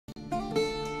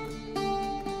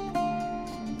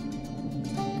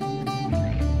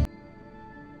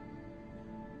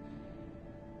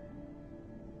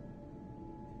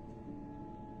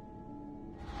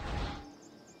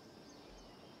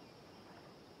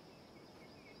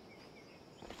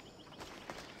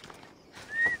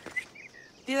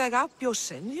Did Agapio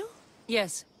send you?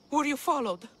 Yes. Were you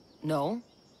followed? No.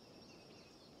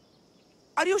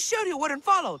 Are you sure you weren't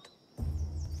followed?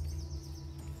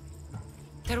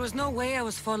 There was no way I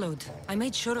was followed. I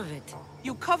made sure of it.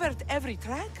 You covered every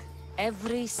track?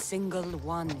 Every single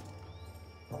one.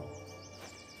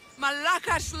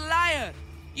 Malaka's liar!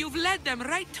 You've led them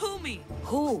right to me!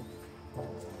 Who?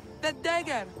 The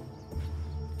Dagger.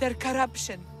 Their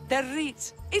corruption, their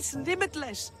reach, it's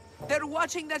limitless. They're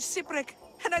watching that shipwreck,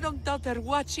 and I don't doubt they're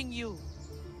watching you.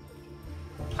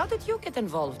 How did you get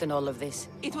involved in all of this?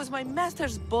 It was my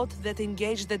master's boat that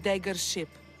engaged the Dagger's ship.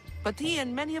 But he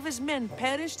and many of his men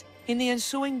perished in the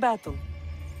ensuing battle.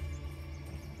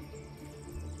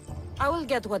 I will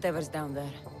get whatever's down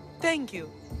there. Thank you.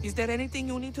 Is there anything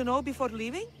you need to know before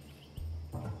leaving?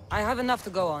 I have enough to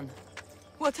go on.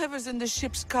 Whatever's in the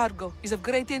ship's cargo is of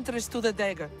great interest to the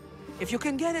Dagger. If you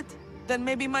can get it, then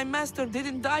maybe my master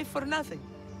didn't die for nothing.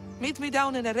 Meet me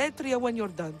down in Eritrea when you're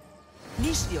done.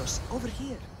 Nislios, over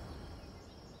here.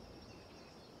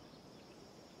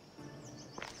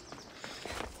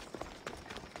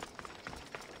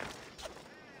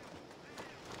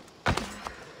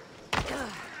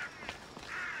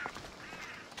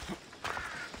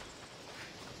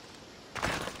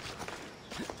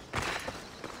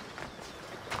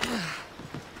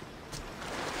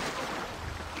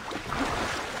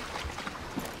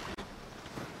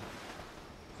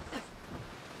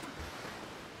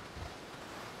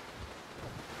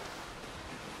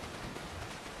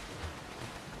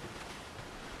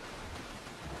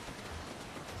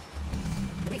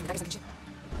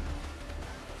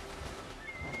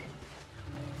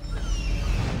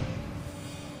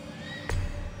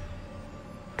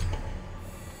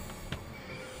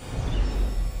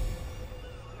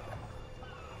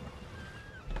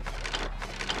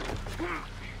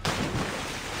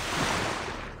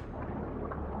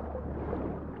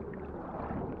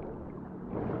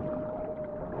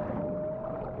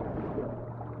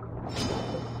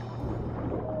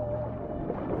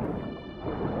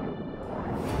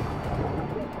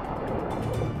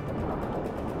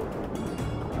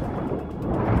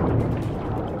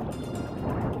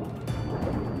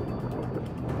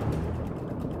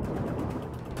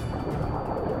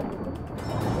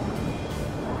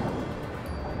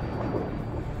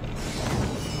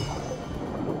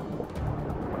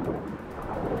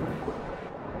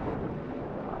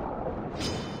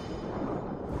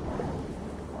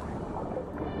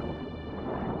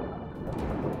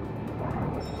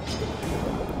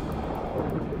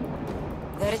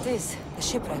 There it is, the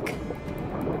shipwreck.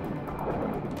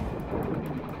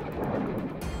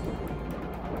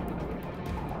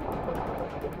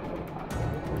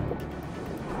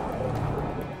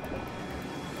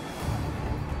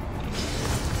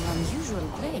 An unusual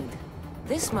blade.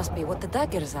 This must be what the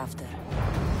Dagger's after.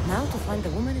 Now to find the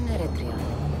woman in Eritrea.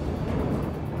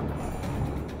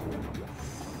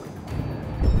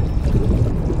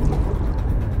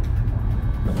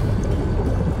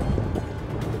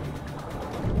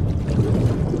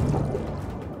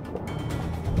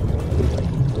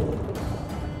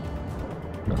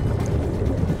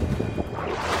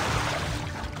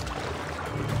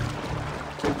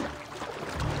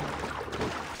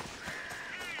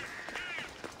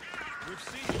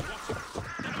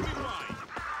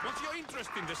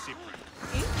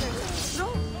 No,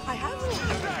 I haven't.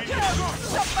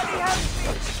 Somebody help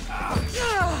me!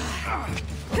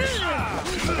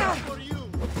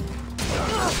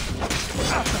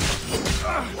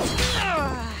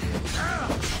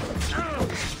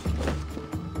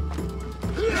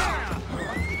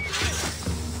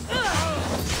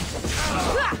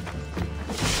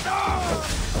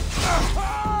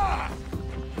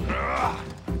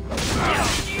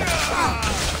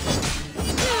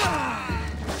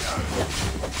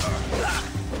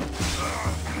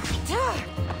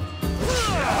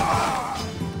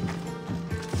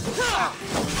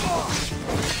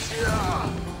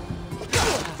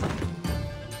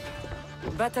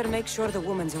 Better make sure the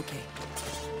woman's okay.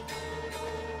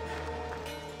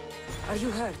 Are you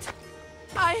hurt?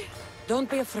 Don't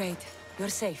be afraid. You're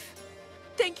safe.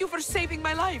 Thank you for saving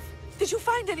my life. Did you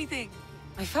find anything?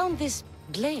 I found this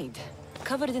blade,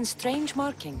 covered in strange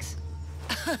markings.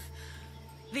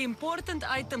 The important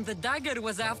item the Dagger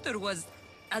was after was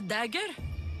a dagger?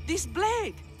 This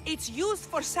blade, it's used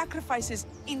for sacrifices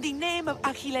in the name of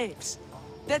Achilles.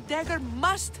 The dagger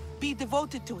must be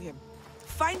devoted to him.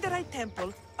 Find the right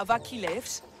temple of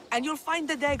Achilles, and you'll find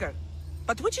the dagger.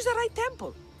 But which is the right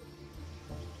temple?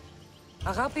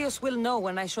 Agapios will know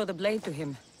when I show the blade to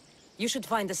him. You should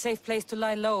find a safe place to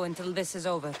lie low until this is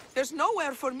over. There's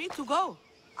nowhere for me to go.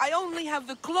 I only have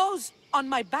the clothes on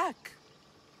my back.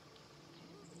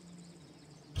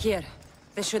 Here.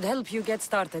 This should help you get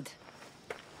started.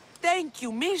 Thank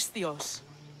you, Misthios.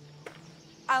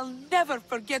 I'll never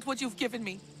forget what you've given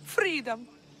me. Freedom.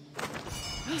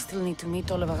 I still need to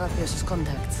meet all of Agapios'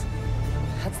 contacts.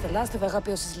 That's the last of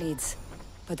Agapios' leads.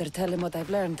 Better tell him what I've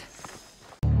learned.